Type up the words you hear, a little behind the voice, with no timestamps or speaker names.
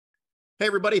Hey,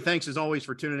 everybody. Thanks as always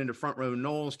for tuning into Front Row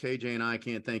Noles. KJ and I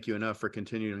can't thank you enough for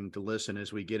continuing to listen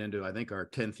as we get into, I think, our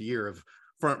 10th year of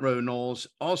Front Row Noles.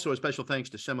 Also, a special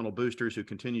thanks to Seminole Boosters, who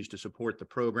continues to support the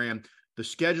program. The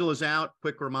schedule is out.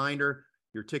 Quick reminder,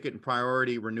 your ticket and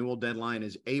priority renewal deadline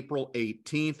is April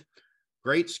 18th.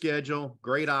 Great schedule,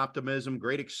 great optimism,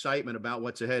 great excitement about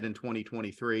what's ahead in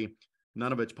 2023.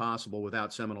 None of it's possible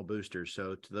without Seminole Boosters.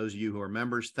 So to those of you who are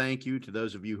members, thank you. To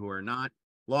those of you who are not,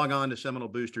 log on to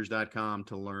SeminoleBoosters.com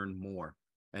to learn more.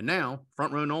 And now,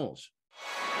 Front Row Noles.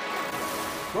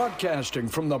 Broadcasting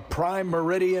from the Prime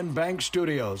Meridian Bank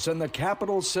Studios in the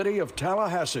capital city of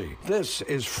Tallahassee, this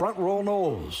is Front Row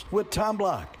Noles with Tom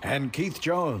Block and Keith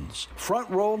Jones. Front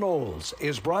Row Noles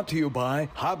is brought to you by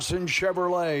Hobson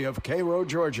Chevrolet of Cairo,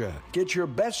 Georgia. Get your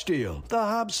best deal the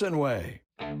Hobson way.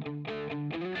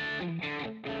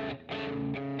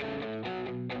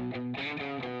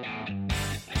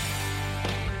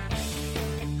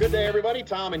 Good day, everybody.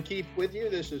 Tom and Keith with you.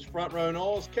 This is Front Row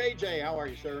Noles. KJ, how are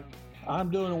you, sir?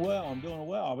 I'm doing well.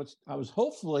 I was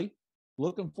hopefully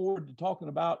looking forward to talking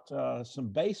about some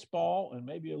baseball and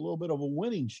maybe a little bit of a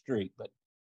winning streak, but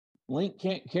Link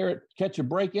can't catch a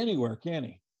break anywhere, can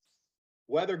he?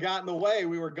 Weather got in the way.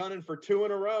 We were gunning for 2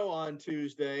 in a row on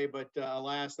Tuesday, but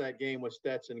alas, that game with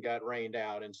Stetson got rained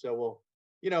out. And so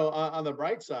on the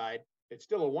bright side, it's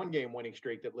still a 1-game winning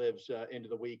streak that lives into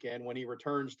the weekend when he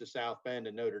returns to South Bend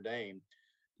and Notre Dame.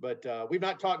 But we've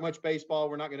not talked much baseball.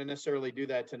 We're not going to necessarily do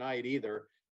that tonight either.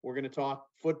 We're going to talk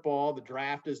football. The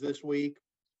draft is this week.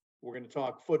 We're going to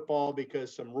talk football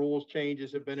because some rules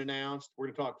changes have been announced. We're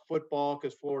going to talk football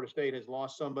because Florida State has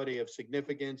lost somebody of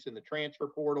significance in the transfer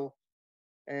portal.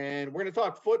 And we're going to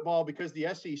talk football because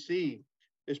the SEC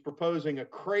is proposing a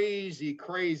crazy,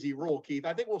 crazy rule, Keith.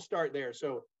 I think we'll start there.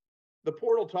 So the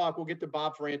portal talk, we'll get to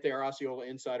Bob Ferrante, our Osceola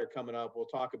insider, coming up. We'll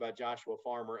talk about Joshua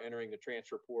Farmer entering the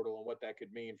transfer portal and what that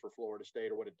could mean for Florida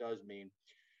State, or what it does mean.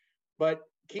 But,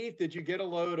 Keith, did you get a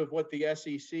load of what the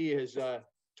SEC has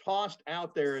tossed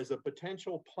out there as a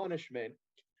potential punishment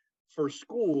for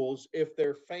schools if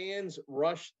their fans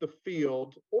rush the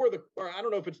field, or I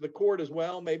don't know if it's the court as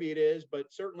well, maybe it is,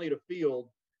 but certainly the field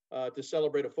to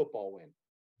celebrate a football win?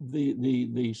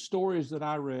 The stories that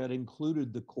I read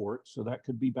included the court, so that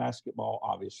could be basketball,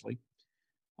 obviously.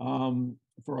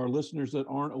 For our listeners that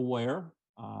aren't aware,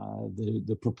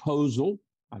 the proposal,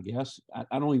 I guess,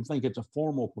 I don't even think it's a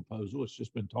formal proposal, it's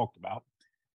just been talked about,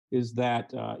 is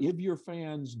that if your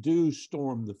fans do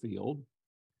storm the field,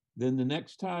 then the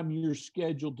next time you're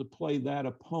scheduled to play that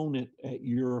opponent at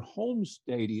your home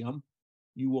stadium,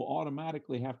 you will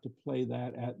automatically have to play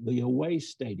that at the away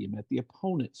stadium, at the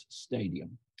opponent's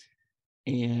stadium.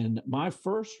 And my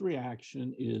first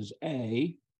reaction is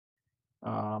the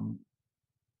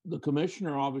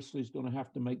commissioner obviously is going to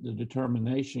have to make the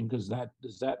determination, because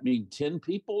does that mean 10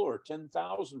 people or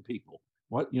 10,000 people?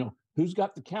 Who's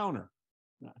got the counter?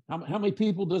 How many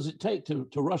people does it take to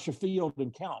rush a field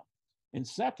and count? And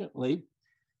secondly,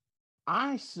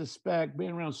 I suspect,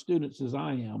 being around students as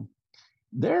I am,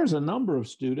 there's a number of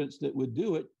students that would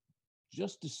do it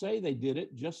just to say they did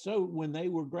it, just so when they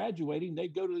were graduating,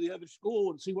 they'd go to the other school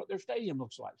and see what their stadium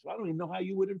looks like. So I don't even know how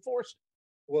you would enforce it.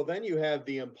 Well, then you have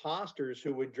the imposters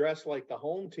who would dress like the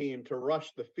home team to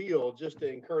rush the field just to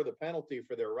incur the penalty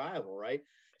for their rival, right?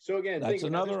 So again, that's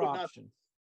another option.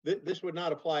 This would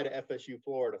not apply to FSU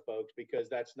Florida, folks, because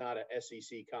that's not an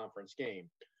SEC conference game.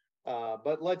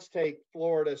 But let's take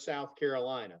Florida, South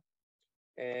Carolina.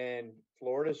 And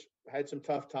Florida's had some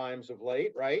tough times of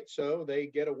late, right? So they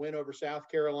get a win over South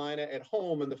Carolina at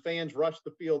home, and the fans rush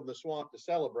the field in the Swamp to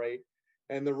celebrate.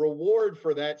 And the reward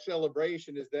for that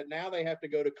celebration is that now they have to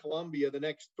go to Columbia the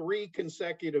next 3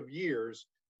 consecutive years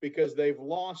because they've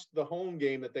lost the home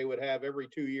game that they would have every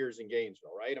 2 years in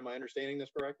Gainesville, right? Am I understanding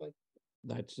this correctly?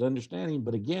 That's understanding.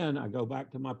 But again, I go back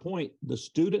to my point. The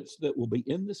students that will be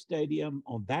in the stadium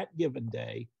on that given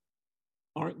day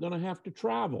aren't going to have to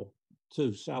travel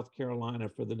to South Carolina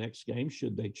for the next game,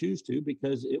 should they choose to,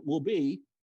 because it will be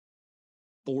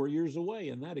 4 years away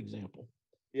in that example.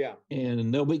 Yeah.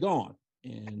 And they'll be gone.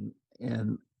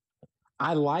 And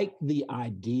I like the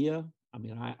idea. I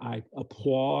mean, I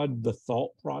applaud the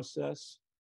thought process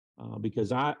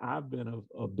because I've been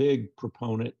a big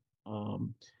proponent.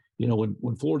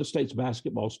 When Florida State's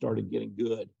basketball started getting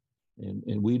good,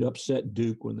 and we'd upset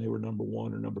Duke when they were number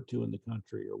 1 or number 2 in the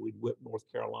country, or we'd whip North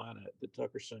Carolina at the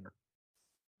Tucker Center.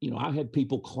 I had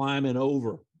people climbing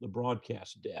over the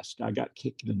broadcast desk. I got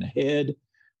kicked in the head.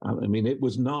 I mean, it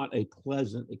was not a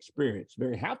pleasant experience.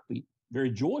 Very happy,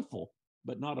 very joyful,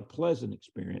 but not a pleasant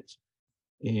experience.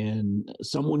 And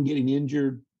someone getting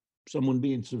injured, someone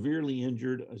being severely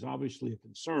injured is obviously a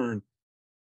concern.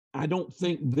 I don't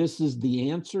think this is the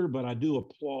answer, but I do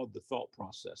applaud the thought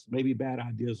process. Maybe bad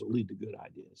ideas will lead to good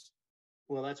ideas.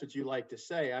 Well, that's what you like to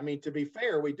say. I mean, to be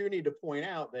fair, we do need to point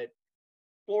out that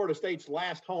Florida State's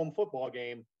last home football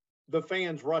game, the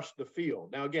fans rushed the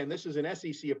field. Now, again, this is an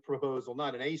SEC proposal,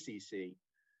 not an ACC,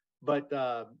 but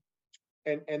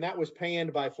and that was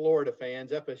panned by Florida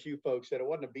fans. FSU folks said it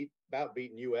wasn't about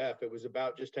beating UF; it was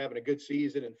about just having a good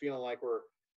season and feeling like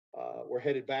we're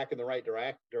headed back in the right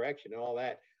direction and all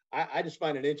that. I just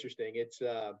find it interesting. It's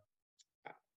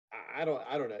I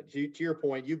don't know. To your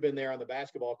point, you've been there on the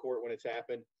basketball court when it's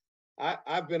happened.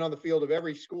 I've been on the field of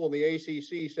every school in the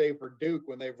ACC, save for Duke,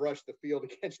 when they've rushed the field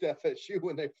against FSU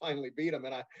when they finally beat them.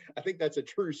 And I think that's a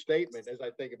true statement as I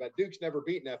think about it. Duke's never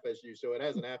beaten FSU, so it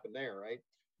hasn't happened there, right?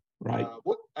 Right.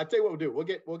 I'll tell you what we'll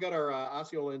do. We'll get our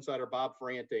Osceola insider Bob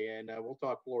Ferrante, and we'll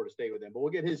talk Florida State with him. But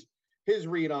we'll get his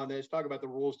read on this, talk about the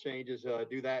rules changes,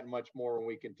 do that and much more when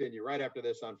we continue right after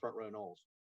this on Front Row Noles.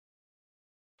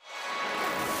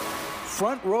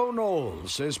 Front Row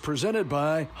Noles is presented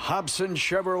by Hobson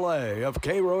Chevrolet of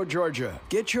Cairo, Georgia.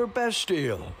 Get your best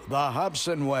deal the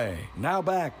Hobson way. Now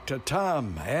back to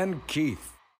Tom and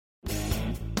Keith.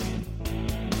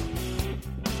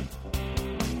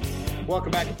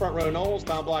 Welcome back to Front Row Noles.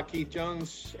 Tom Block, Keith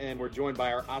Jones, and we're joined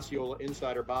by our Osceola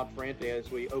insider, Bob Ferrante, as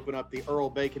we open up the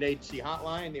Earl Bacon Agency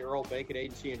hotline, the Earl Bacon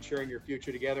Agency, ensuring your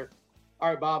future together. All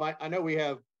right, Bob, I know we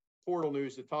have portal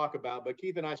news to talk about, but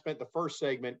Keith and I spent the first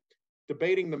segment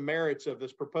debating the merits of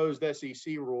this proposed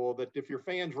SEC rule that if your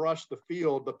fans rush the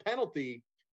field, the penalty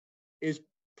is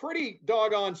pretty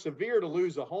doggone severe to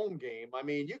lose a home game. I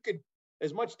mean, you could,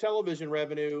 as much television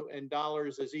revenue and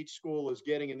dollars as each school is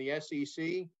getting in the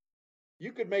SEC,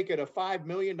 you could make it a $5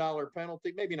 million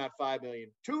penalty, maybe not $5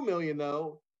 million, $2 million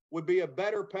though, would be a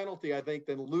better penalty, I think,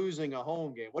 than losing a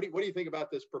home game. What do you think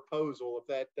about this proposal?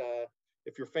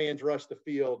 If your fans rush the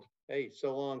field, hey,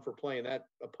 so long for playing that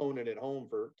opponent at home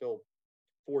till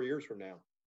 4 years from now.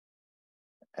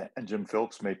 And Jim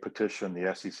Phillips may petition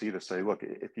the SEC to say, look,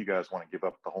 if you guys want to give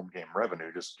up the home game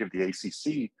revenue, just give the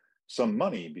ACC some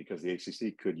money, because the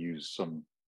ACC could use some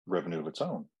revenue of its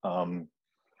own.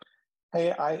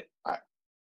 Hey, I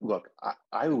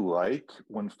like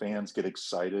when fans get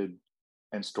excited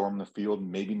and storm the field,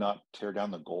 maybe not tear down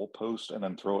the goalpost and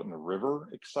then throw it in the river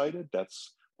excited.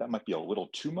 That might be a little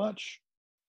too much.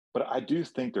 But I do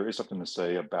think there is something to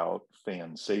say about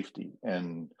fan safety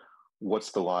and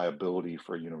what's the liability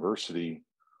for a university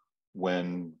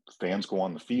when fans go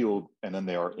on the field and then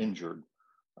they are injured.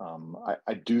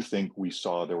 I do think we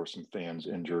saw there were some fans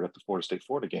injured at the Florida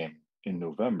State-Florida game in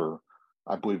November.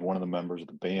 I believe one of the members of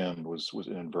the band was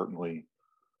inadvertently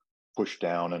pushed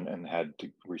down and had to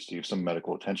receive some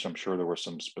medical attention. I'm sure there were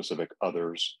some specific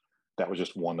others. That was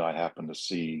just one that I happened to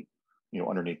see,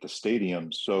 underneath the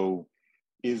stadium. So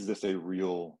is this a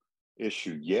real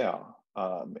issue? Yeah,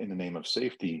 in the name of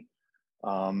safety.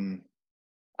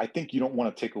 I think you don't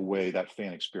want to take away that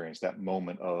fan experience, that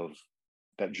moment of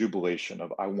that jubilation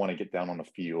of, I want to get down on the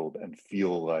field and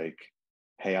feel like,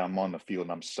 hey, I'm on the field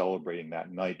and I'm celebrating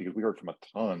that night, because we heard from a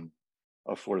ton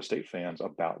of Florida State fans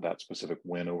about that specific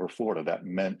win over Florida. That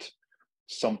meant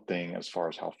something as far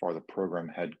as how far the program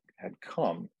had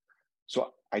come.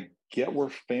 So I get where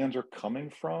fans are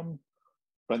coming from,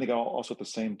 but I think also at the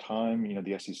same time,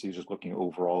 the SEC is just looking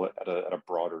overall at a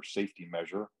broader safety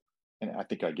measure. And I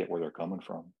think I get where they're coming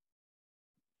from.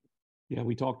 Yeah,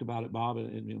 we talked about it, Bob,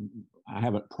 and I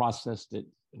haven't processed it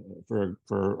for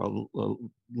a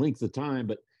length of time,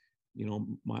 but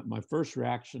my first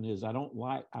reaction is I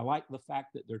like the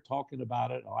fact that they're talking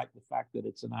about it. I like the fact that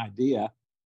it's an idea,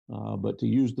 but to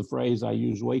use the phrase I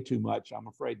use way too much, I'm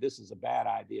afraid this is a bad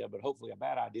idea, but hopefully a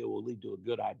bad idea will lead to a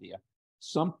good idea.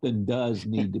 Something does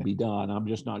need to be done. I'm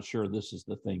just not sure this is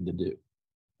the thing to do.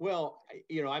 Well,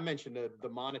 I mentioned the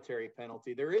monetary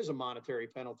penalty. There is a monetary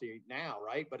penalty now,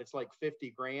 right? But it's like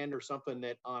 $50,000 or something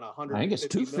that on 100. I think it's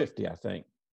 250. I think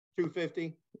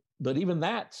 250. But even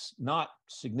that's not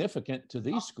significant to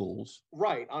these schools,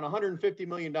 right? On $150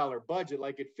 million budget,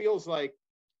 like it feels like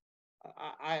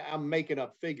I'm making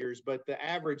up figures, but the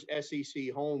average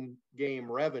SEC home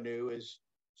game revenue is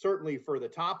certainly for the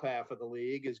top half of the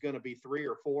league is going to be 3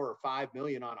 or 4 or 5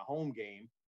 million on a home game.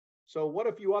 So what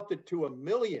if you upped it to $1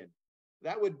 million?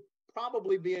 That would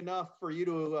probably be enough for you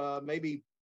to maybe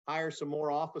hire some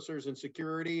more officers and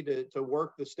security to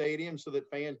work the stadium so that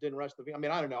fans didn't rush the field. I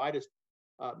mean, I don't know.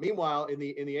 Meanwhile, in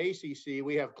the ACC,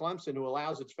 we have Clemson, who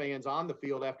allows its fans on the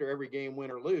field after every game,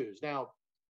 win or lose. Now,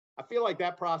 I feel like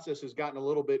that process has gotten a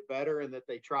little bit better, and that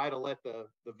they try to let the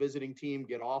visiting team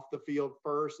get off the field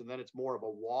first, and then it's more of a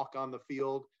walk on the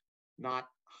field. not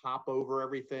hop over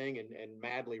everything and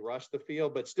madly rush the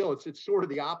field. But still, it's sort of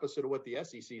the opposite of what the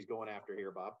SEC is going after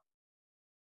here, Bob.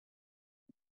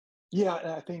 Yeah,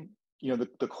 and I think,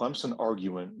 the Clemson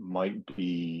argument might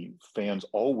be fans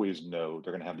always know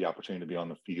they're going to have the opportunity to be on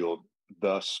the field.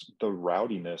 Thus, the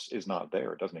rowdiness is not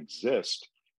there. It doesn't exist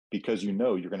because you're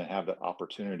going to have that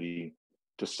opportunity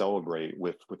to celebrate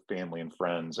with family and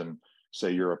friends. And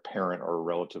say you're a parent or a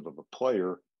relative of a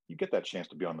player, you get that chance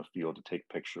to be on the field, to take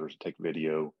pictures, take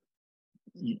video.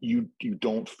 You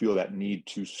don't feel that need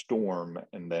to storm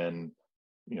and then,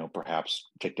 perhaps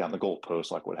take down the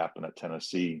goalpost like what happened at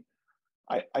Tennessee.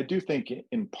 I do think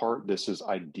in part this is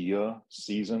idea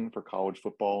season for college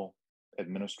football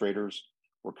administrators.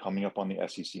 We're coming up on the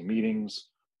SEC meetings.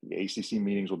 The ACC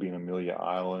meetings will be in Amelia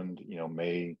Island,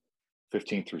 May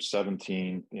 15th through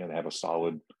 17th. They have a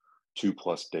solid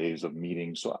 2+ days of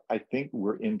meetings. So I think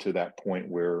we're into that point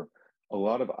where a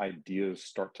lot of ideas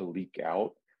start to leak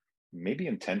out, maybe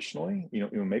intentionally.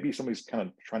 Maybe somebody's kind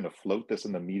of trying to float this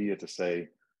in the media to say,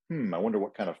 I wonder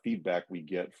what kind of feedback we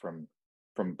get from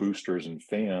boosters and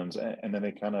fans, and then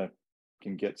they kind of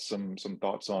can get some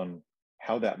thoughts on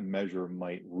how that measure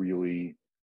might really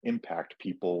impact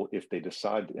people if they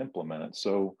decide to implement it.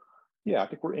 So yeah, I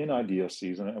think we're in idea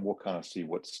season, and we'll kind of see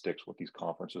what sticks, what these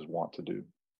conferences want to do.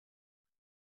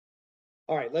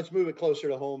 All right, let's move it closer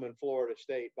to home in Florida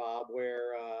State, Bob,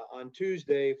 where on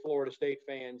Tuesday, Florida State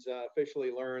fans officially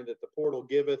learned that the portal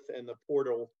giveth and the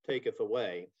portal taketh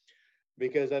away,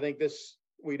 because I think this,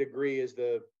 we'd agree, is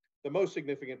the most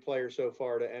significant player so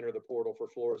far to enter the portal for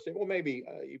Florida State. Well, maybe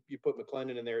you put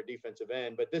McClendon in there at defensive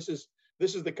end, but this is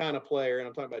the kind of player, and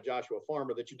I'm talking about Joshua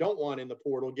Farmer, that you don't want in the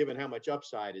portal given how much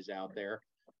upside is out there.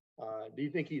 Do you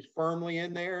think he's firmly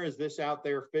in there? Is this out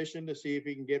there fishing to see if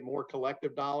he can get more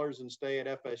collective dollars and stay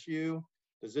at FSU?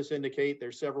 Does this indicate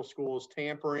there's several schools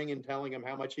tampering and telling him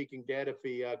how much he can get if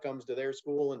he comes to their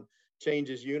school and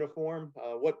changes uniform?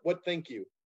 What think you?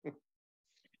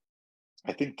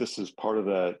 I think this is part of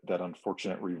that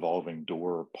unfortunate revolving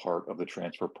door part of the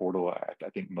transfer portal. I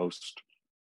think most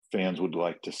fans would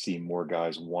like to see more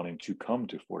guys wanting to come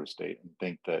to Florida State and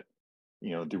think that,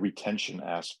 the retention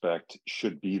aspect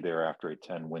should be there after a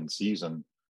 10-win season.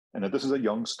 And that this is a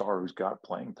young star who's got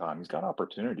playing time. He's got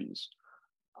opportunities.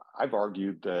 I've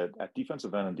argued that at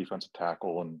defensive end and defensive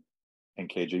tackle, and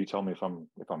KJ, you tell me if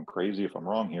I'm crazy, if I'm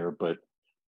wrong here, but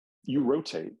you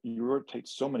rotate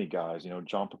so many guys.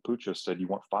 John Papucha said you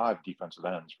want 5 defensive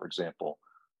ends, for example.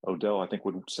 Odell, I think,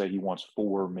 would say he wants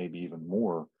 4, maybe even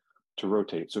more, to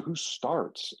rotate. So who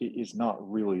starts is not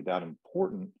really that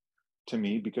important to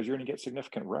me, because you're going to get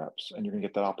significant reps and you're going to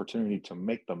get that opportunity to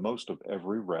make the most of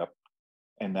every rep.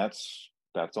 And that's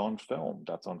on film.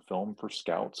 That's on film for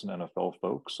scouts and NFL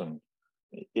folks. And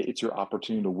it's your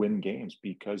opportunity to win games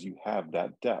because you have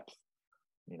that depth.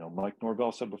 Mike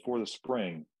Norvell said before the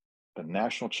spring, the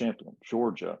national champion,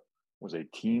 Georgia, was a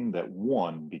team that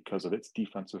won because of its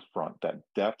defensive front, that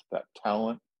depth, that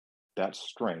talent, that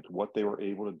strength, what they were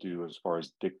able to do as far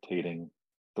as dictating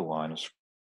the line of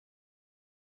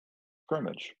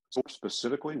scrimmage. So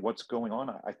specifically, what's going on?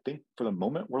 I think for the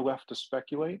moment, we're left to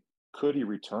speculate. Could he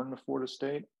return to Florida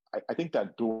State? I think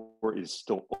that door is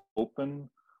still open.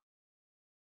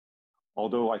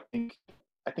 Although I think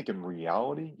in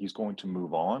reality, he's going to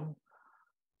move on.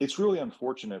 It's really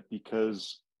unfortunate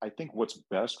because I think what's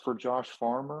best for Josh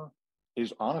Farmer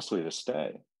is honestly to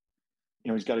stay.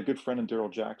 He's got a good friend in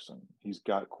Daryl Jackson. He's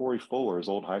got Corey Fuller, his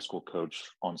old high school coach,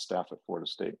 on staff at Florida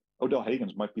State. Odell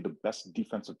Haggins might be the best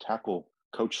defensive tackle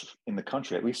coach in the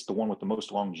country, at least the one with the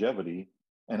most longevity,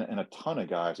 and a ton of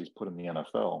guys he's put in the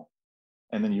NFL.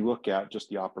 And then you look at just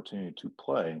the opportunity to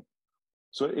play.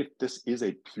 So if this is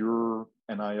a pure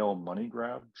NIL money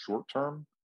grab short term,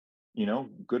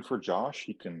 good for Josh.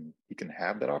 He can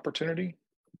have that opportunity.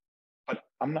 But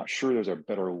I'm not sure there's a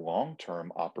better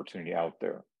long-term opportunity out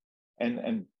there.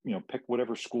 And pick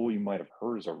whatever school you might have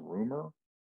heard as a rumor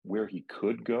where he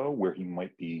could go, where he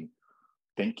might be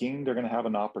thinking they're going to have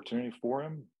an opportunity for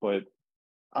him. But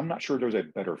I'm not sure there's a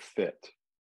better fit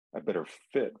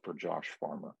for Josh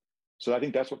Farmer. So I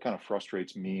think that's what kind of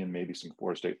frustrates me and maybe some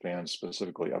Florida State fans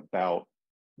specifically about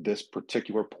this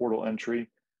particular portal entry.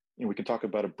 We can talk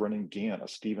about a Brennan Gant, a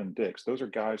Steven Dix. Those are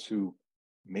guys who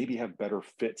maybe have better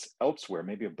fits elsewhere,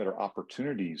 maybe have better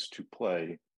opportunities to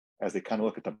play as they kind of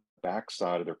look at the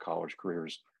backside of their college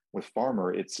careers. With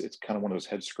Farmer, it's kind of one of those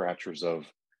head scratchers of,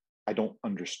 I don't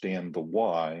understand the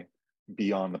why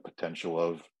beyond the potential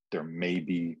of there may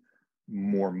be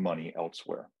more money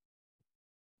elsewhere.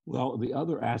 Well, the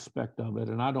other aspect of it,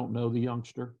 and I don't know the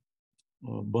youngster,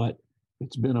 but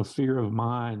it's been a fear of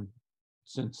mine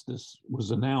since this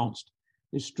was announced,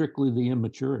 is strictly the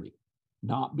immaturity,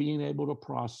 not being able to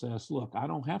process. Look, I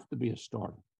don't have to be a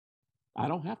starter. I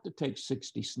don't have to take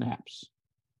 60 snaps.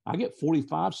 I get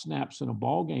 45 snaps in a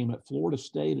ball game at Florida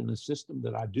State in a system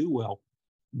that I do well.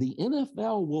 The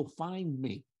NFL will find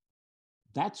me.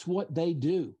 That's what they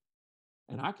do.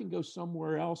 And I can go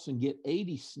somewhere else and get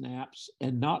 80 snaps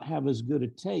and not have as good a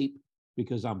tape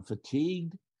because I'm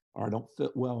fatigued or I don't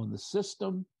fit well in the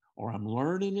system or I'm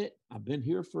learning it. I've been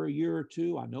here for a year or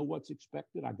two. I know what's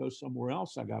expected. I go somewhere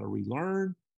else. I got to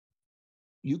relearn.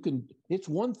 It's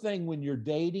one thing when you're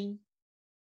dating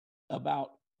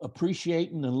about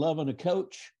appreciating and loving a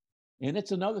coach, and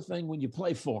it's another thing when you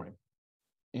play for him.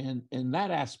 And in that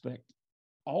aspect,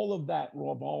 all of that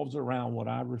revolves around what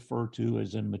I refer to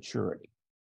as immaturity.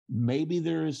 Maybe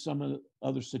there is some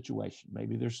other situation.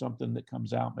 Maybe there's something that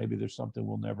comes out. Maybe there's something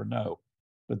we'll never know.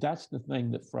 But that's the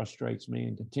thing that frustrates me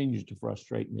and continues to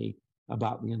frustrate me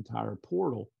about the entire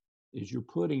portal is you're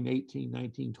putting 18,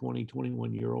 19, 20,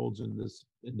 21-year-olds in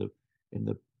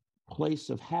the place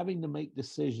of having to make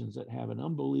decisions that have an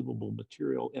unbelievable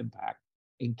material impact.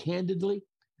 And candidly,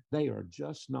 they are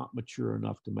just not mature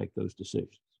enough to make those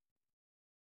decisions.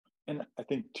 And I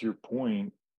think to your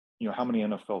point, how many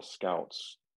NFL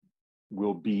scouts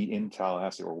will be in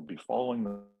Tallahassee or will be following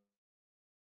the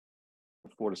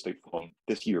Florida State football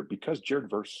this year because Jared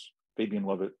Verse, Fabian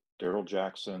Lovett, Daryl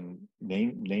Jackson,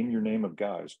 name your name of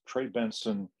guys, Trey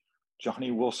Benson,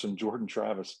 Johnny Wilson, Jordan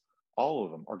Travis, all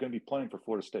of them are going to be playing for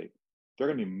Florida State. There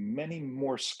are going to be many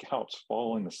more scouts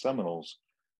following the Seminoles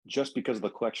just because of the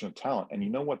collection of talent. And you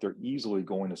know what? They're easily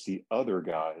going to see other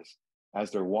guys as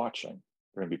they're watching.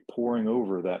 They're going to be poring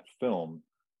over that film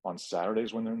on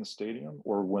Saturdays when they're in the stadium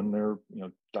or when they're,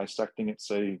 dissecting it,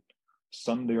 say,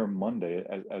 Sunday or Monday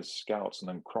as scouts and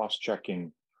then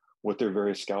cross-checking what their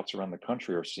various scouts around the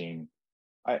country are seeing.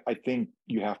 I think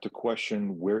you have to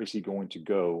question where is he going to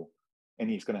go, and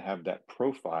he's going to have that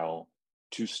profile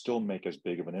to still make as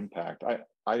big of an impact.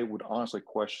 I would honestly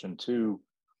question too,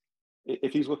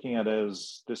 if he's looking at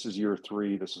as this is year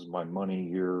 3, this is my money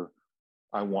year,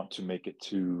 I want to make it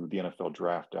to the NFL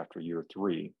draft after year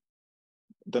 3,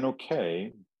 then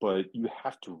okay, but you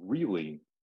have to really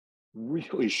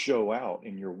show out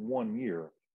in your 1 year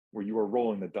where you are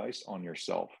rolling the dice on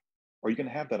yourself, or you can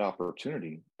have that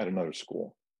opportunity at another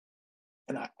school.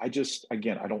 And I just,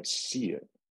 again, I don't see it.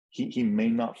 He may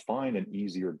not find an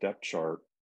easier depth chart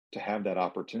to have that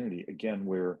opportunity, again,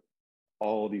 where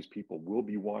all of these people will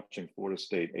be watching Florida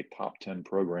State, a top 10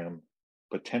 program,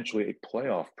 potentially a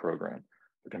playoff program.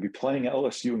 They're going to be playing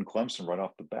LSU and Clemson right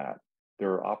off the bat.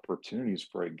 There are opportunities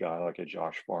for a guy like a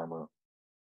Josh Farmer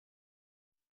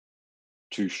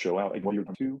to show out. And whether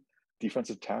you're to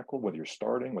defensive tackle, whether you're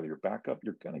starting, whether you're backup,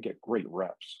 you're going to get great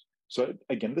reps. So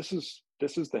again, this is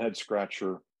the head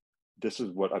scratcher. This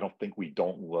is what I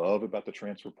don't love about the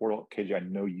transfer portal. KJ, I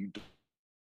know you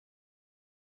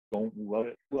don't love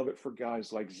it for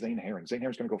guys like Zane Herring. Zane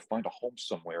Herring's going to go find a home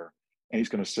somewhere, and he's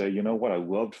going to say, you know what, I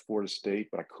loved Florida State,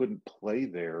 but I couldn't play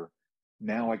there.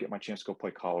 Now I get my chance to go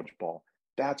play college ball.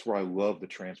 That's where I love the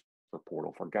transfer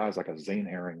portal for guys like a Zane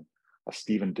Herring, a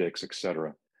Steven Dix, et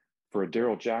cetera. For a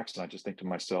Daryl Jackson, I just think to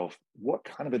myself, what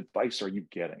kind of advice are you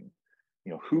getting?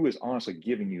 Who is honestly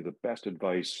giving you the best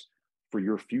advice for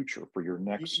your future, for your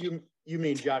next You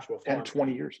mean Joshua Farmer? 10,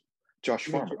 20 years? Josh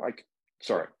Farmer.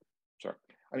 Sorry.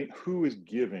 I mean, who is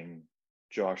giving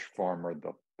Josh Farmer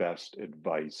the best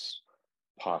advice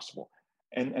possible?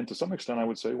 And to some extent, I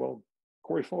would say, well,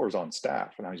 Corey Fuller's on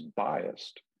staff, and now he's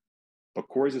biased. But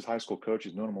Corey's his high school coach.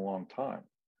 He's known him a long time.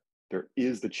 There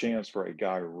is the chance for a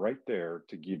guy right there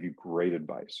to give you great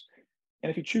advice. And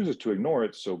if he chooses to ignore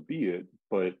it, so be it.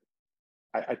 But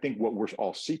I think what we're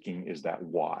all seeking is that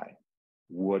why.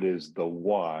 What is the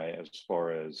why as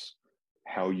far as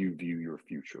how you view your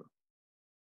future?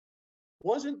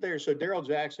 Wasn't there, so Daryl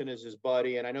Jackson is his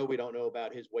buddy, and I know we don't know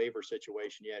about his waiver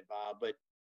situation yet, Bob, but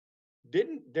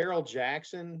didn't Daryl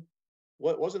Jackson,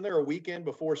 wasn't there a weekend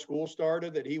before school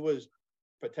started that he was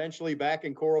potentially back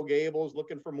in Coral Gables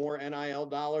looking for more NIL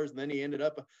dollars, and then he ended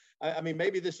up, I mean,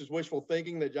 maybe this is wishful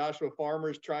thinking that Joshua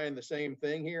Farmer's trying the same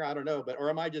thing here. I don't know, or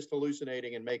am I just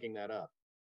hallucinating and making that up?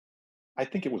 I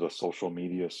think it was a social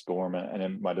media storm, and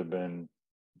it might have been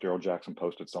Daryl Jackson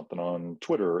posted something on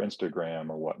Twitter or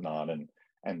Instagram or whatnot,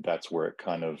 and that's where it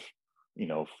kind of,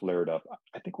 flared up.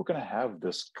 I think we're going to have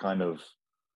this kind of,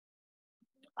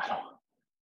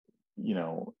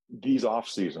 these off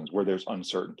seasons where there's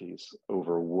uncertainties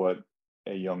over what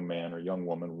a young man or young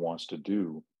woman wants to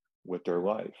do with their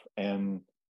life. And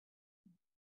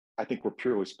I think we're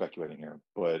purely speculating here,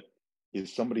 but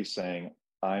is somebody saying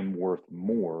I'm worth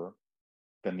more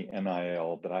than the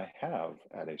NIL that I have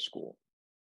at a school?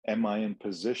 Am I in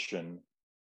position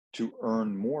to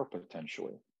earn more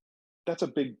potentially? That's a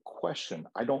big question.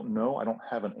 I don't know. I don't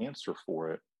have an answer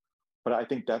for it. But I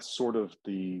think that's sort of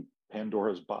the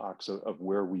Pandora's box of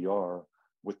where we are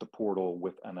with the portal,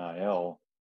 with NIL.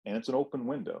 And it's an open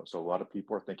window. So a lot of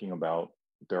people are thinking about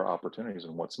their opportunities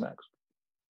and what's next.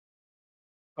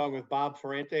 Talking with Bob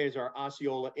Ferrante is our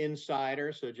Osceola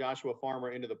insider. So Joshua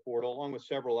Farmer into the portal, along with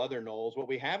several other Noles. What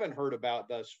we haven't heard about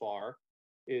thus far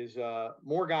is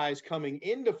more guys coming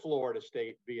into Florida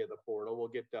State via the portal. We'll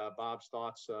get Bob's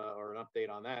thoughts or an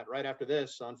update on that right after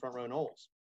this on Front Row Noles.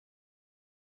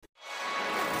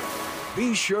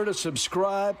 Be sure to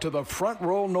subscribe to the Front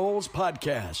Row Noles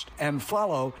podcast and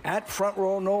follow at Front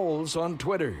Row Noles on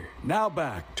Twitter. Now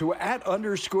back to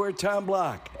 @_Tom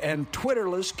Block and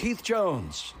Twitterless Keith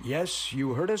Jones. Yes,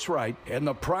 you heard us right, in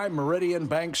the Prime Meridian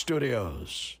Bank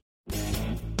Studios.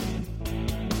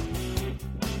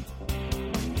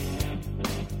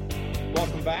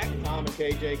 Welcome back. Tom and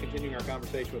KJ continuing our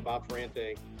conversation with Bob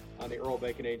Ferrante on the Earl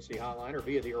Bacon Agency hotline or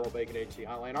via the Earl Bacon Agency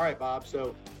hotline. All right, Bob.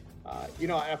 So,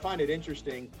 I find it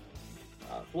interesting.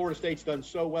 Florida State's done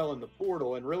so well in the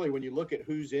portal. And really, when you look at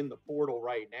who's in the portal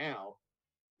right now,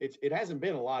 it hasn't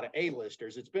been a lot of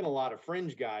A-listers. It's been a lot of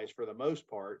fringe guys for the most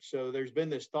part. So there's been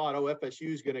this thought,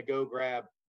 FSU is going to go grab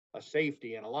a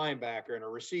safety and a linebacker and a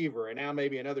receiver and now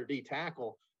maybe another D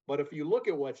tackle. But if you look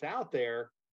at what's out there,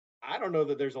 I don't know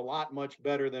that there's a lot much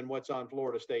better than what's on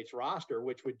Florida State's roster,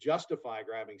 which would justify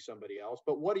grabbing somebody else.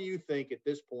 But what do you think at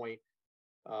this point?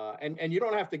 And you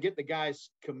don't have to get the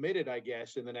guys committed, I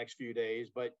guess, in the next few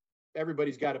days, but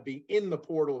everybody's got to be in the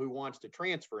portal who wants to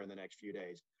transfer in the next few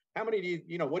days. How many do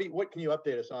you know, what can you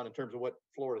update us on in terms of what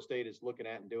Florida State is looking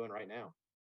at and doing right now?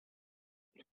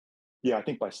 Yeah, I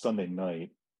think by Sunday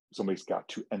night, somebody's got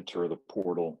to enter the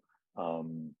portal.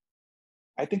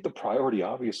 I think the priority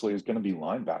obviously is going to be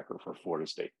linebacker for Florida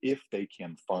State. If they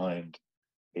can find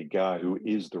a guy who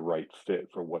is the right fit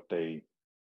for what they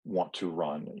want to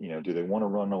run, do they want to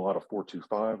run a lot of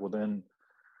 4-2-5? Well, then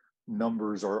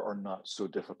numbers are not so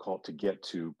difficult to get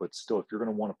to, but still, if you're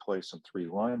going to want to play some three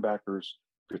linebackers,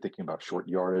 if you're thinking about short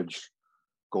yardage,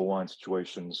 goal line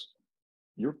situations,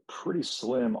 you're pretty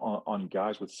slim on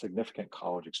guys with significant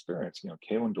college experience.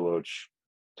 Kalen DeLoach,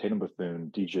 Tatum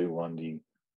Bethune, DJ Lundy,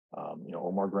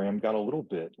 Omar Graham got a little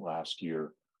bit last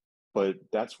year, but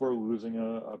that's where losing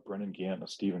a Brennan Gant, a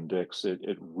Steven Dix,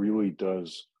 it really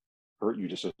does hurt you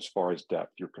just as far as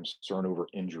depth. Your concern over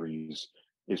injuries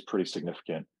is pretty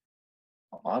significant.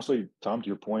 Honestly, Tom, to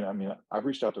your point, I've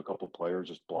reached out to a couple of players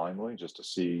just blindly just to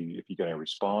see if you get any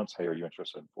response. Hey, are you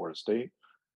interested in Florida State?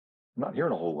 I'm not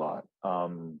hearing a whole lot.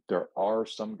 There are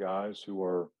some guys who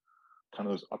are kind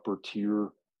of those upper tier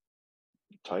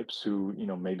types who,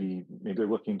 maybe they're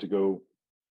looking to go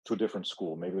to a different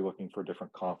school, maybe they're looking for a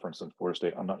different conference than Florida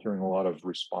State. I'm not hearing a lot of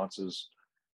responses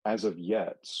as of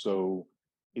yet. So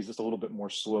is this a little bit more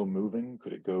slow moving?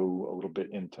 Could it go a little bit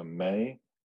into May?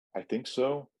 I think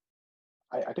so.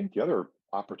 I think the other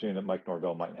opportunity that Mike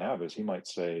Norvell might have is he might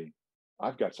say,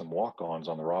 I've got some walk-ons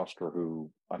on the roster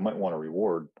who I might want to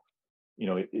reward.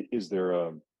 Is there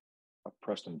a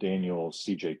Preston Daniels,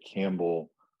 CJ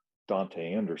Campbell,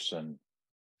 Dante Anderson,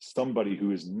 somebody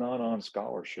who is not on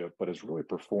scholarship but has really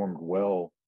performed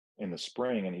well in the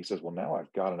spring? And he says, well, now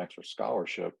I've got an extra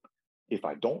scholarship. If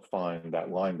I don't find that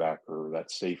linebacker,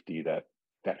 that safety, that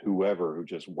whoever who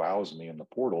just wows me in the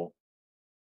portal,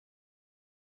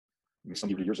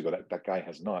 some years ago, that guy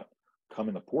has not come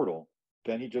in the portal,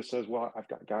 then he just says, well, I've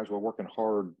got guys who are working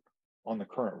hard on the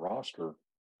current roster.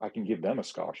 I can give them a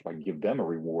scholarship. I can give them a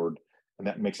reward. And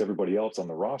that makes everybody else on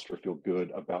the roster feel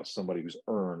good about somebody who's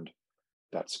earned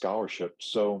that scholarship.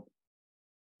 So,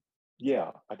 yeah,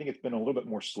 I think it's been a little bit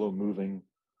more slow moving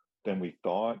than we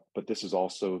thought, but this is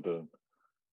also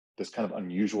this kind of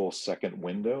unusual second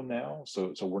window now.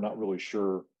 So we're not really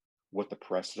sure what the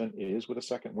precedent is with a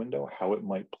second window, how it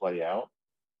might play out,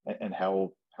 and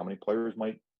how many players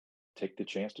might take the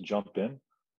chance to jump in.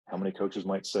 How many coaches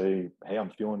might say, hey,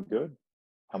 I'm feeling good.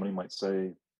 How many might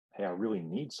say, hey, I really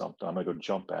need something. I'm going to go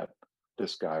jump at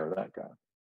this guy or that guy.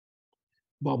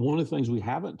 Bob, one of the things we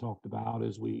haven't talked about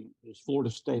is Florida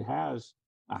State has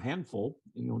a handful,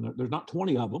 there's not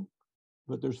 20 of them,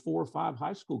 but there's 4 or 5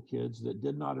 high school kids that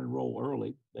did not enroll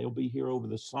early. They'll be here over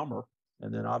the summer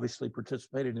and then obviously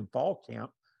participated in fall camp.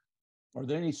 Are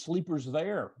there any sleepers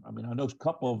there? I know a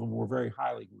couple of them were very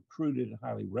highly recruited and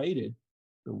highly rated,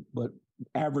 but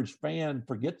average fan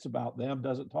forgets about them,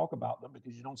 doesn't talk about them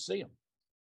because you don't see them.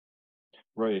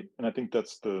 Right. And I think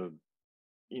that's a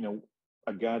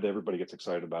guy that everybody gets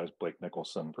excited about is Blake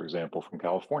Nicholson, for example, from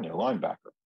California,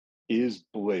 linebacker. Is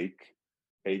Blake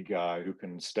a guy who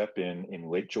can step in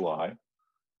late July,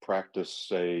 practice,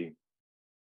 say,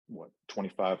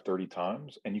 25, 30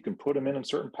 times, and you can put him in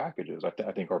certain packages. I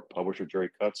think our publisher, Jerry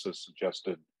Cutts, has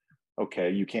suggested,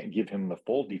 okay, you can't give him the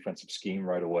full defensive scheme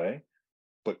right away,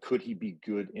 but could he be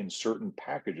good in certain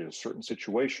packages, certain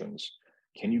situations?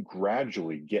 Can you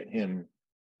gradually get him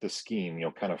the scheme,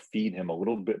 kind of feed him a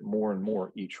little bit more and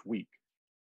more each week?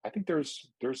 I think there's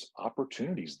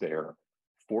opportunities there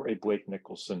for a Blake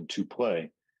Nicholson to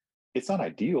play. It's not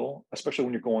ideal, especially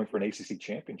when you're going for an ACC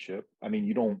championship. I mean,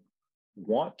 you don't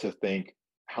want to think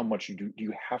how much do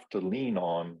you have to lean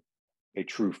on a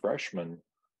true freshman.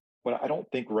 But I don't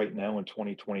think right now in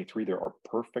 2023 there are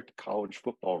perfect college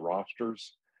football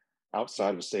rosters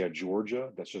outside of, say, a Georgia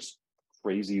that's just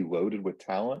crazy loaded with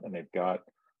talent, and they've got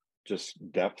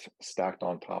just depth stacked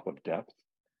on top of depth.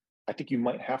 I think you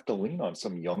might have to lean on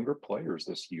some younger players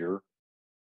this year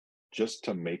just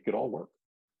to make it all work.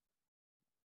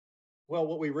 Well,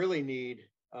 what we really need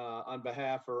on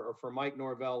behalf or for Mike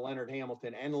Norvell, Leonard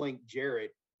Hamilton, and Link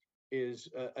Jarrett is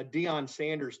a Deion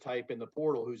Sanders type in the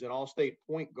portal who's an all-state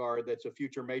point guard that's a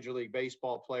future Major League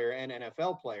Baseball player and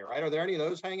NFL player, right? Are there any of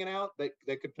those hanging out that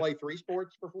could play 3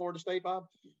 sports for Florida State, Bob?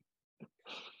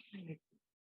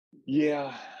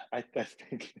 Yeah, I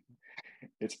think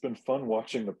it's been fun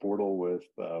watching the portal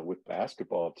with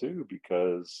basketball too,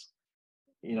 because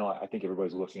I think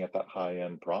everybody's looking at that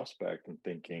high-end prospect and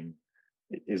thinking,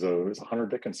 is a Hunter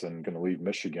Dickinson going to leave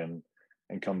Michigan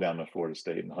and come down to Florida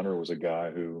State? And Hunter was a guy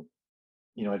who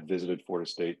had visited Florida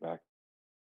State back,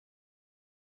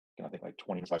 I think, like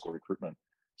 20 high school recruitment.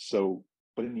 So,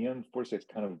 but in the end, Florida State's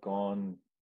kind of gone,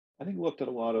 I think, looked at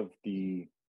a lot of the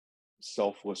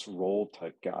selfless role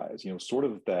type guys, sort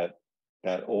of that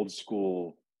old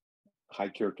school high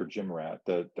character gym rat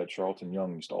that Charlton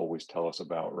Young used to always tell us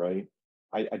about, right?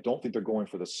 I don't think they're going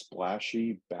for the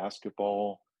splashy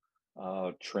basketball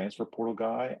transfer portal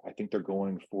guy. I think they're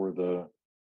going for the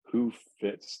who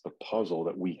fits the puzzle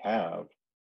that we have.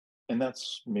 And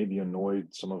that's maybe annoyed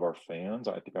some of our fans.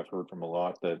 I think I've heard from a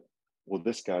lot that, well,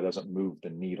 this guy doesn't move the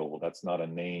needle. That's not a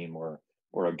name or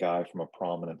a guy from a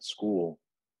prominent school.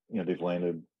 They've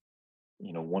landed,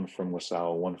 one from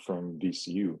LaSalle, one from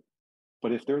VCU.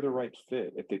 But if they're the right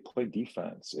fit, if they play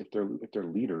defense, if they're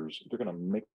leaders, they're going to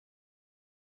make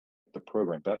the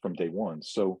program better from day one.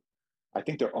 So I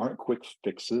think there aren't quick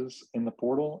fixes in the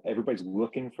portal. Everybody's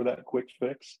looking for that quick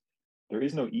fix. There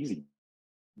is no easy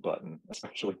button,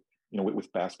 especially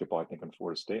with basketball, I think, in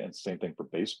Florida State, and same thing for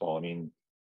baseball. I mean,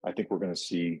 I think we're going to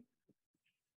see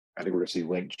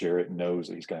Link Jarrett knows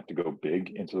that he's going to have to go big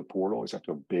into the portal. He's going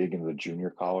to have to go big into the junior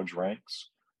college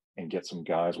ranks and get some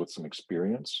guys with some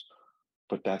experience.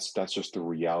 But that's just the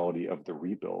reality of the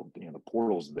rebuild. The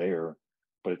portal's there,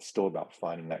 but it's still about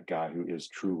finding that guy who is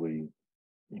truly,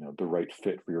 the right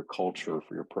fit for your culture,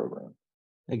 for your program.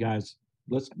 Hey guys,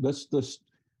 let's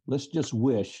just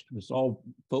wish. Let's all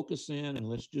focus in and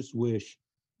let's just wish.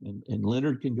 And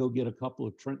Leonard can go get a couple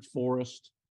of Trent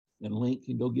Forrest, and Link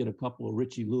can go get a couple of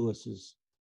Richie Lewis's,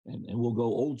 and we'll go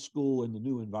old school in the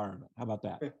new environment. How about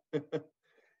that?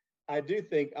 I do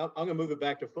think I'm going to move it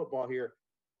back to football here.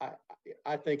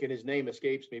 I think, and his name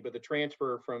escapes me, but the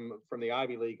transfer from the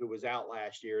Ivy League who was out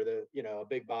last year, a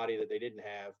big body that they didn't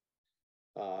have,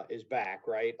 is back,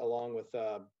 right, along with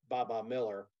Baba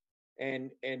Miller,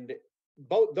 and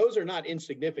both those are not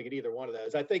insignificant, either one of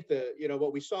those. I think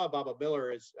what we saw Baba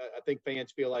Miller is, I think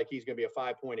fans feel like he's going to be a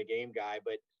 5-point a game guy,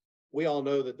 but we all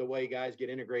know that the way guys get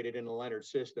integrated in the Leonard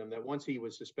system, that once he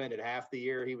was suspended half the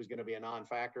year, he was going to be a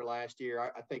non-factor last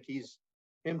year. I think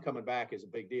him coming back is a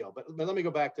big deal. But let me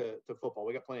go back to football.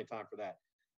 We got plenty of time for that.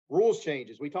 Rules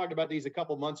changes. We talked about these a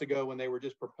couple months ago when they were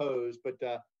just proposed, but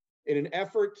in an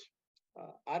effort,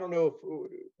 I don't know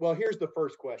well, here's the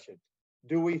first question.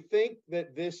 Do we think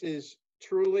that this is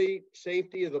truly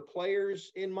safety of the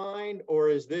players in mind, or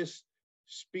is this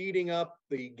speeding up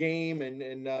the game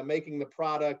and making the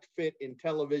product fit in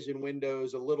television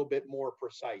windows a little bit more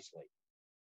precisely?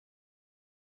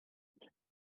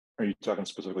 Are you talking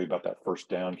specifically about that first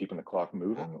down, keeping the clock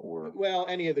moving, or? Well,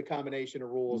 any of the combination of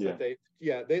rules that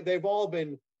they've all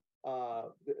been,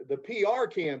 the PR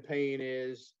campaign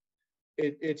is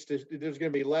it's just, there's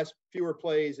going to be fewer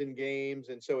plays in games.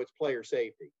 And so it's player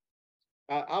safety.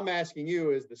 I'm asking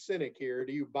you as the cynic here,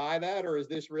 do you buy that? Or is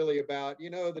this really about,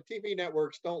 the TV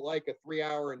networks don't like a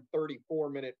 3-hour and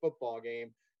 34-minute football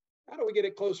game. How do we get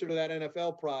it closer to that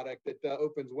NFL product that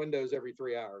opens windows every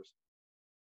 3 hours?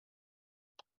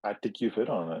 I think you've hit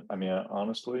on it. I mean,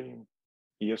 honestly,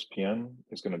 ESPN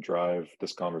is going to drive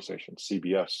this conversation.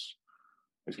 CBS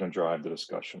is going to drive the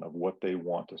discussion of what they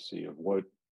want to see, of what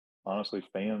honestly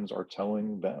fans are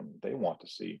telling them they want to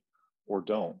see or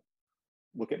don't.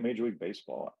 Look at Major League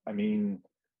Baseball. I mean,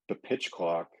 the pitch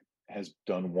clock has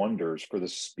done wonders for the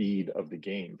speed of the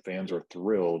game. Fans are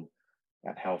thrilled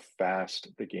at how fast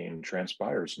the game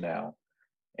transpires now.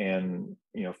 And,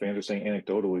 fans are saying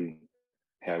anecdotally,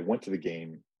 hey, I went to the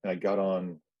game and I got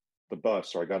on the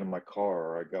bus or I got in my car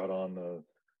or I got on the,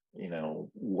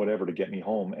 whatever to get me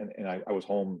home. And I was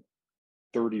home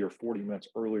 30 or 40 minutes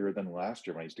earlier than last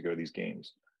year when I used to go to these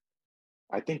games.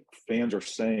 I think fans are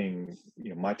saying,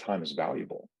 my time is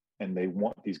valuable and they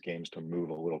want these games to move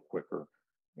a little quicker.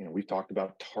 We've talked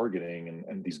about targeting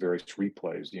and these various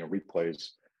replays. Replays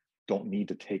don't need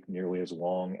to take nearly as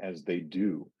long as they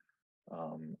do.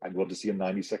 I'd love to see a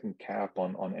 90-second cap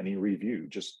on any review.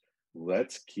 Just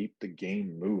let's keep the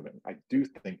game moving. I do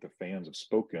think the fans have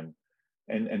spoken,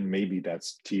 and maybe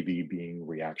that's TV being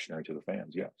reactionary to the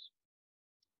fans. Yes.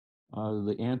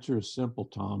 The answer is simple,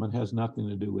 Tom. It has nothing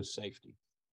to do with safety.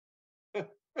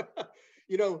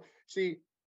 See,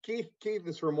 Keith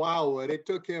is from Wildwood. It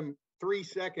took him 3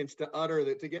 seconds to utter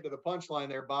that to get to the punchline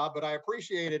there, Bob. But I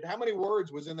appreciated how many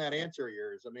words was in that answer of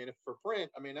yours. I mean, if for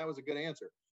print, that was a good answer.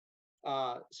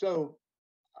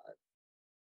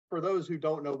 For those who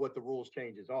don't know what the rules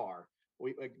changes are,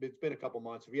 it's been a couple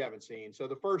months if you haven't seen. So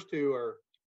the first two are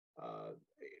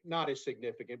not as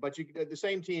significant, but the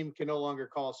same team can no longer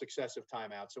call successive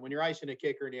timeouts. So when you're icing a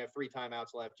kicker and you have 3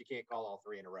 timeouts left, you can't call all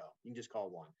 3 in a row. You can just call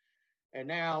one. And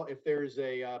now if there's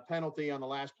a penalty on the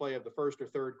last play of the first or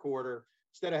third quarter,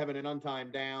 instead of having an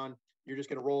untimed down, you're just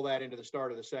going to roll that into the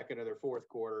start of the second or their fourth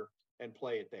quarter and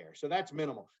play it there. So that's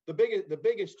minimal. The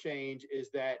biggest change is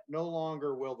that no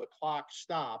longer will the clock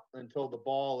stop until the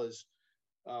ball is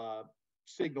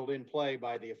signaled in play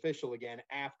by the official again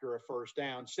after a first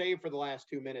down, save for the last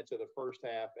 2 minutes of the first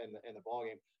half and the ball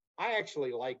game. I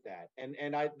actually like that. And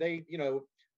they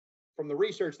from the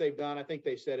research they've done, I think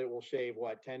they said it will shave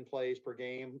 10 plays per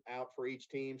game out for each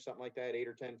team, something like that, 8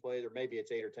 or 10 plays, or maybe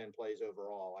it's 8 or 10 plays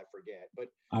overall. I forget, but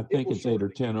I think it's 8 or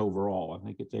 10 overall. I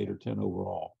think it's 8 or 10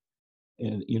 overall.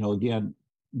 And, again,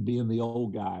 being the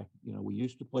old guy, we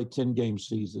used to play 10-game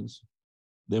seasons.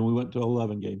 Then we went to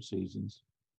 11-game seasons.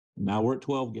 Now we're at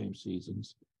 12-game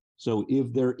seasons. So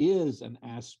if there is an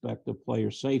aspect of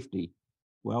player safety,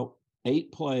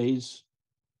 8 plays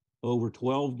over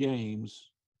 12 games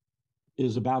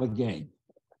is about a game.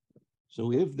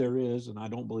 So if there is, and I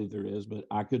don't believe there is, but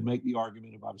I could make the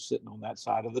argument if I was sitting on that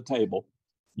side of the table,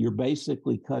 you're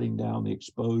basically cutting down the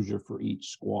exposure for each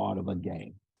squad of a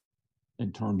game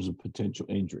in terms of potential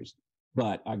injuries.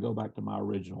 But I go back to my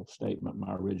original statement,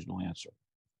 my original answer.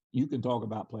 You can talk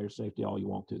about player safety all you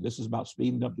want to. This is about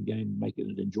speeding up the game,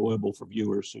 making it enjoyable for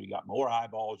viewers so you got more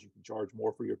eyeballs, you can charge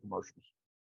more for your commercials.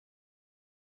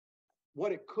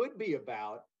 What it could be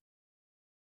about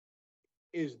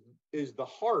is the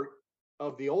heart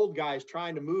of the old guys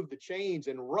trying to move the chains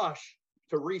and rush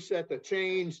to reset the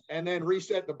chains and then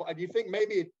reset the. Do you think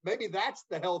maybe that's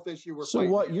the health issue we're So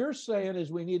what you're saying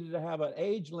is we needed to have an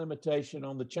age limitation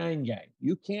on the chain gang.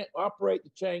 You can't operate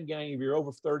the chain gang if you're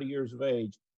over 30 years of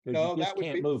age because you just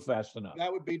can't move fast enough.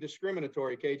 That would be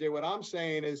discriminatory, KJ. What I'm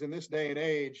saying is in this day and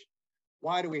age,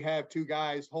 why do we have 2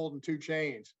 guys holding 2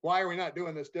 chains? Why are we not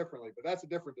doing this differently? But that's a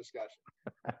different discussion.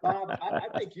 I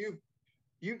think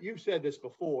you've said this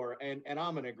before, and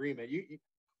I'm in agreement.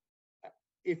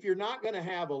 If you're not going to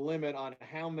have a limit on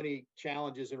how many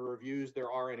challenges and reviews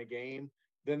there are in a game,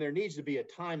 then there needs to be a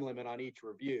time limit on each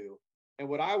review. And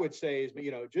what I would say is,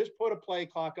 just put a play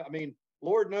clock.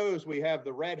 Lord knows we have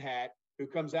the red hat who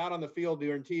comes out on the field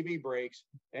during TV breaks,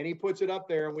 and he puts it up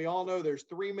there, and we all know there's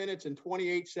 3 minutes and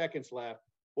 28 seconds left.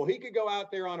 Well, he could go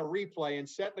out there on a replay and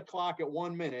set the clock at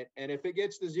 1 minute, and if it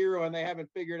gets to 0 and they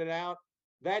haven't figured it out,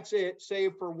 that's it,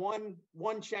 save for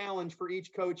one challenge for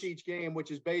each coach each game, which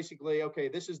is basically, okay,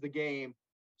 this is the game.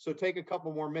 So take a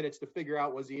couple more minutes to figure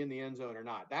out, was he in the end zone or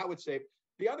not? That would save.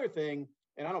 The other thing,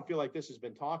 and I don't feel like this has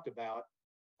been talked about,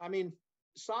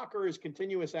 soccer is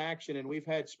continuous action, and we've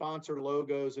had sponsor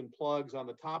logos and plugs on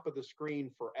the top of the screen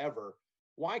forever.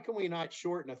 Why can we not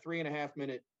shorten a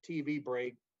 3.5-minute TV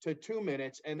break to 2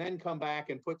 minutes and then come back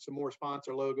and put some more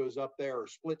sponsor logos up there or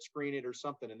split screen it or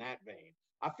something in that vein?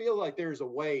 I feel like there's a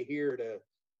way here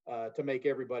to make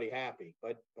everybody happy,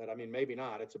 but maybe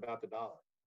not. It's about the dollar.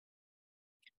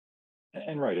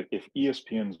 And right, if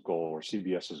ESPN's goal or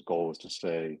CBS's goal is to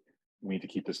say we need to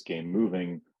keep this game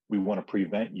moving, we want to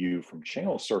prevent you from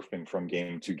channel surfing from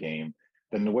game to game,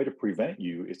 then the way to prevent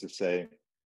you is to say,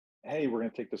 hey, we're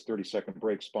going to take this 30-second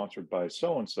break sponsored by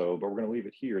so-and-so, but we're going to leave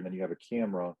it here. And then you have a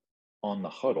camera on the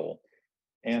huddle.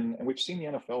 And we've seen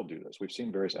the NFL do this. We've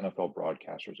seen various NFL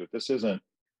broadcasters. If this isn't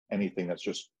anything that's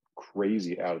just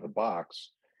crazy out of the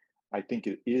box. I think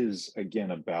it is,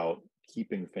 again, about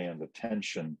keeping fans'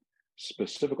 attention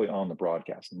specifically on the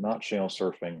broadcast, not channel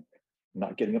surfing,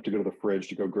 not getting up to go to the fridge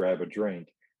to go grab a drink.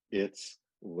 It's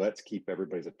let's keep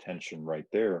everybody's attention right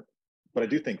there. But I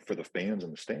do think for the fans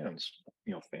in the stands,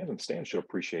 fans in the stands should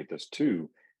appreciate this too.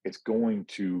 It's going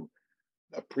to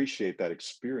appreciate that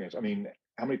experience. I mean,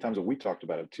 how many times have we talked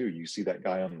about it too? You see that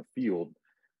guy on the field,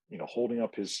 holding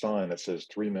up his sign that says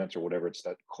 3 minutes or whatever. It's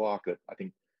that clock that I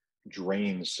think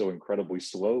drains so incredibly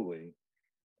slowly,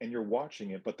 and you're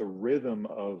watching it, but the rhythm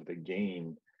of the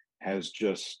game has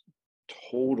just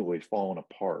totally fallen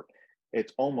apart.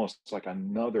 It's almost like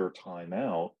another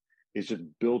timeout is just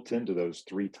built into those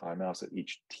 3 timeouts that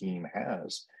each team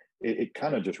has. It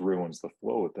kind of just ruins the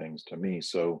flow of things to me.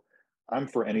 So I'm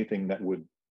for anything that would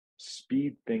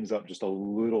speed things up just a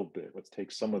little bit. Let's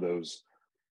take some of those,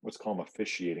 let's call them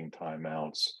officiating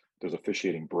timeouts, those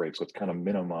officiating breaks. Let's kind of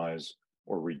minimize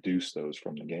or reduce those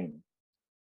from the game.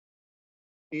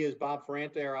 He is Bob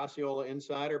Ferrante, our Osceola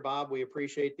insider. Bob, we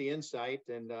appreciate the insight,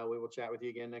 and we will chat with you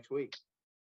again next week.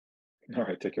 All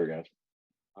right, take care, guys.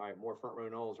 All right, more Front Row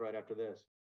Noles right after this.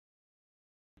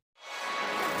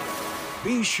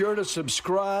 Be sure to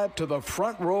subscribe to the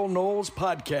Front Row Noles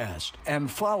podcast and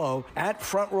follow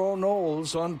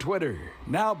 @FrontRowNoles on Twitter.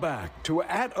 Now back to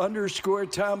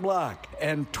 @_Tom Block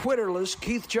and Twitterless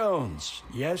Keith Jones.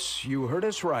 Yes, you heard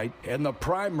us right, in the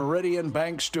Prime Meridian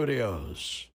Bank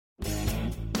Studios.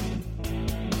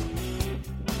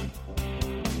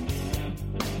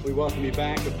 We welcome you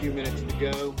back. A few minutes to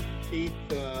go. Keith,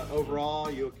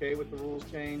 overall, you okay with the rules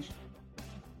change?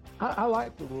 I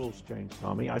like the rules change,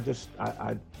 Tommy.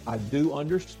 I do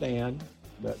understand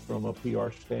that from a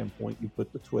PR standpoint, you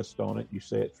put the twist on it. You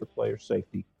say it's for player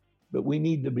safety, but we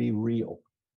need to be real.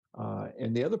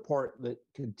 And the other part that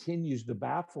continues to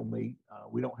baffle me,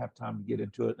 we don't have time to get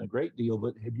into it in a great deal,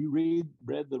 but have you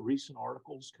read the recent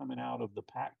articles coming out of the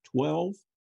Pac-12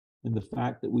 and the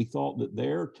fact that we thought that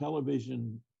their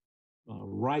television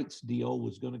rights deal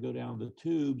was going to go down the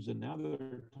tubes, and now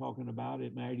they're talking about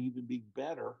it might even be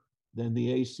better than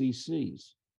the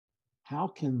ACC's. How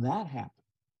can that happen?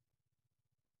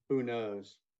 Who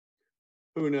knows?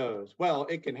 Who knows? Well,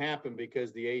 it can happen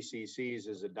because the ACC's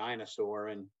is a dinosaur,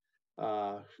 and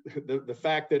the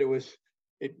fact that it was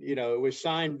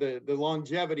signed, the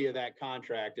longevity of that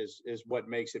contract is what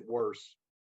makes it worse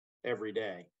every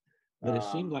day. But it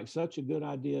seemed like such a good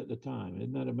idea at the time.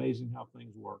 Isn't that amazing how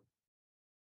things work?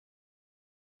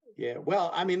 Yeah,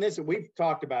 well, I mean, we've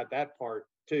talked about that part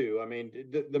too. I mean,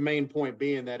 the main point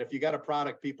being that if you got a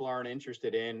product people aren't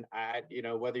interested in,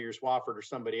 whether you're Swafford or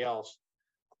somebody else,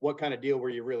 what kind of deal were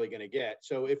you really going to get?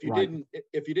 So if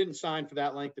you didn't sign for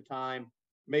that length of time,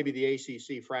 maybe the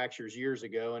ACC fractures years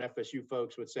ago, and FSU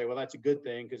folks would say, well, that's a good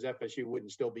thing because FSU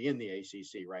wouldn't still be in the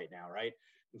ACC right now, right?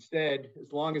 Instead,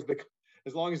 as long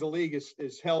as the league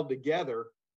is held together,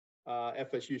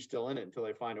 FSU's still in it until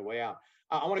they find a way out.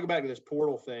 I want to go back to this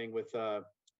portal thing with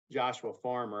Joshua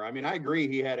Farmer. I mean, I agree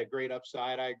he had a great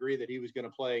upside. I agree that he was going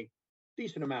to play a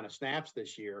decent amount of snaps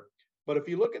this year. But if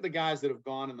you look at the guys that have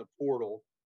gone in the portal,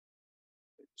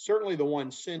 certainly the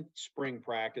ones since spring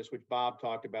practice, which Bob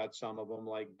talked about, some of them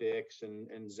like Dix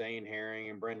and Zane Herring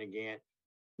and Brendan Gant,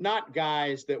 not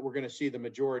guys that we're going to see the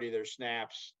majority of their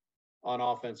snaps on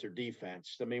offense or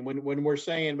defense. I mean, when we're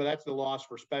saying, but that's the loss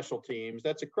for special teams,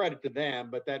 that's a credit to them,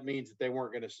 but that means that they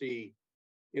weren't going to see,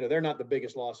 they're not the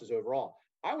biggest losses overall.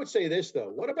 I would say this, though.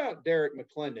 What about Derek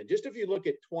McClendon? Just if you look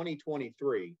at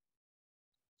 2023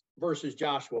 versus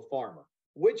Joshua Farmer,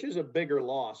 which is a bigger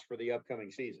loss for the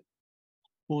upcoming season?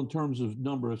 Well, in terms of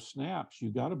number of snaps, you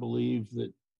got to believe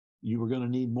that you were going to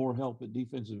need more help at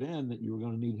defensive end, that you were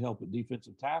going to need help at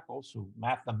defensive tackle. So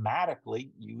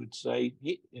mathematically, you would say,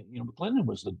 McClendon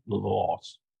was the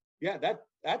loss. Yeah,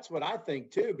 that's what I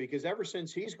think too, because ever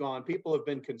since he's gone, people have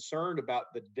been concerned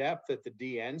about the depth at the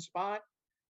DN spot.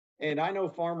 And I know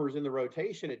Farmer's in the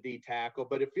rotation at D tackle,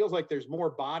 but it feels like there's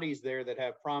more bodies there that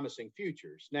have promising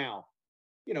futures. Now,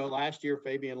 last year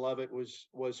Fabian Lovett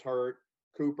was hurt.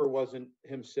 Cooper wasn't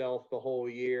himself the whole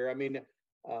year. I mean,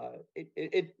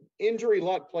 injury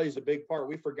luck plays a big part.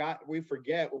 We forget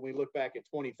when we look back at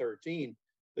 2013,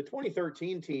 the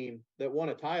 2013 team that won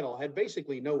a title had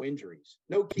basically no injuries,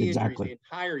 no key injuries the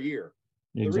entire year.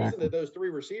 The reason that those three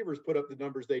receivers put up the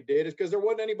numbers they did is because there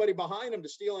wasn't anybody behind them to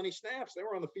steal any snaps. They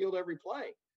were on the field every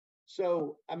play.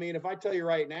 So, I mean, if I tell you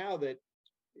right now that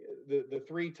the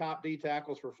three top D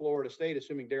tackles for Florida State,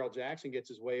 assuming Darrell Jackson gets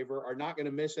his waiver, are not going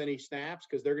to miss any snaps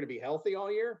because they're going to be healthy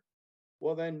all year,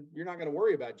 well, then you're not going to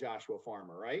worry about Joshua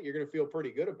Farmer, right? You're going to feel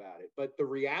pretty good about it. But the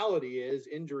reality is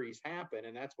injuries happen,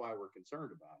 and that's why we're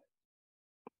concerned about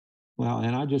it. Well,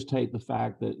 and I just hate the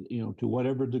fact that, to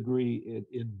whatever degree it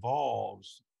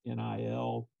involves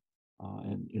NIL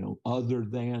and, other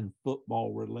than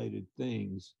football related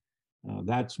things,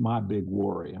 that's my big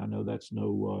worry. I know that's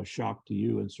no shock to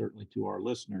you and certainly to our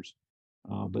listeners,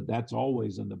 but that's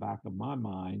always in the back of my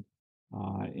mind.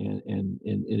 And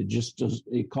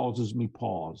it causes me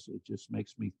pause. It just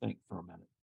makes me think for a minute.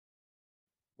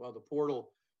 Well, the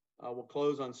portal will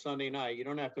close on Sunday night. You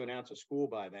don't have to announce a school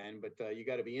by then, but you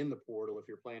got to be in the portal if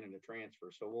you're planning to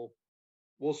transfer. So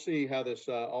we'll see how this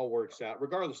all works out.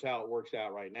 Regardless of how it works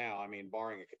out right now, I mean,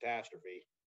 barring a catastrophe,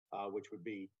 which would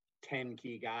be 10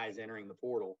 key guys entering the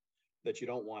portal that you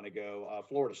don't want to go.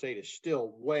 Florida State is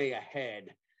still way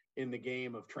ahead in the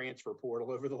game of transfer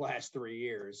portal over the last 3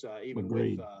 years, even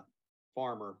Agreed. with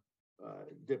Farmer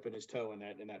dipping his toe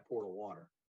in that portal water.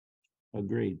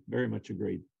 Agreed. Very much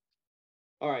agreed.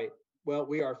 All right. Well,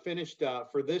 we are finished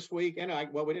for this week. And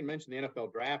we didn't mention the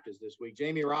NFL draft is this week.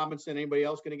 Jamie Robinson, anybody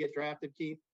else going to get drafted,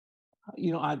 Keith?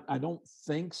 I don't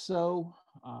think so.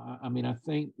 I mean, I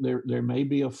think there may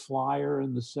be a flyer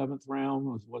in the 7th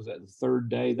round. Was that the 3rd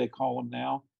day they call them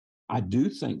now? I do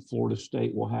think Florida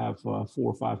State will have 4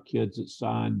 or 5 kids that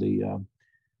signed the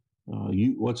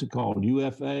what's it called?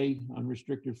 UFA,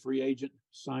 unrestricted free agent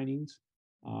signings.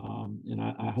 And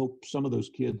I hope some of those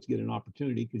kids get an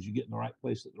opportunity, because you get in the right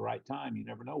place at the right time. You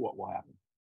never know what will happen.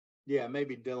 Yeah,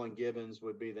 maybe Dylan Gibbons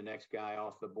would be the next guy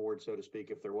off the board, so to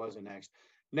speak, if there was a next.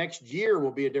 Next year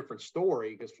will be a different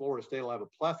story, because Florida State will have a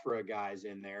plethora of guys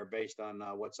in there based on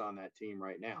what's on that team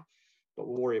right now. But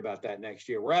we'll worry about that next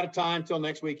year. We're out of time. Till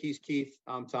next week, he's Keith.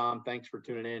 I'm Tom. Thanks for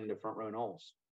tuning in to Front Row Noles.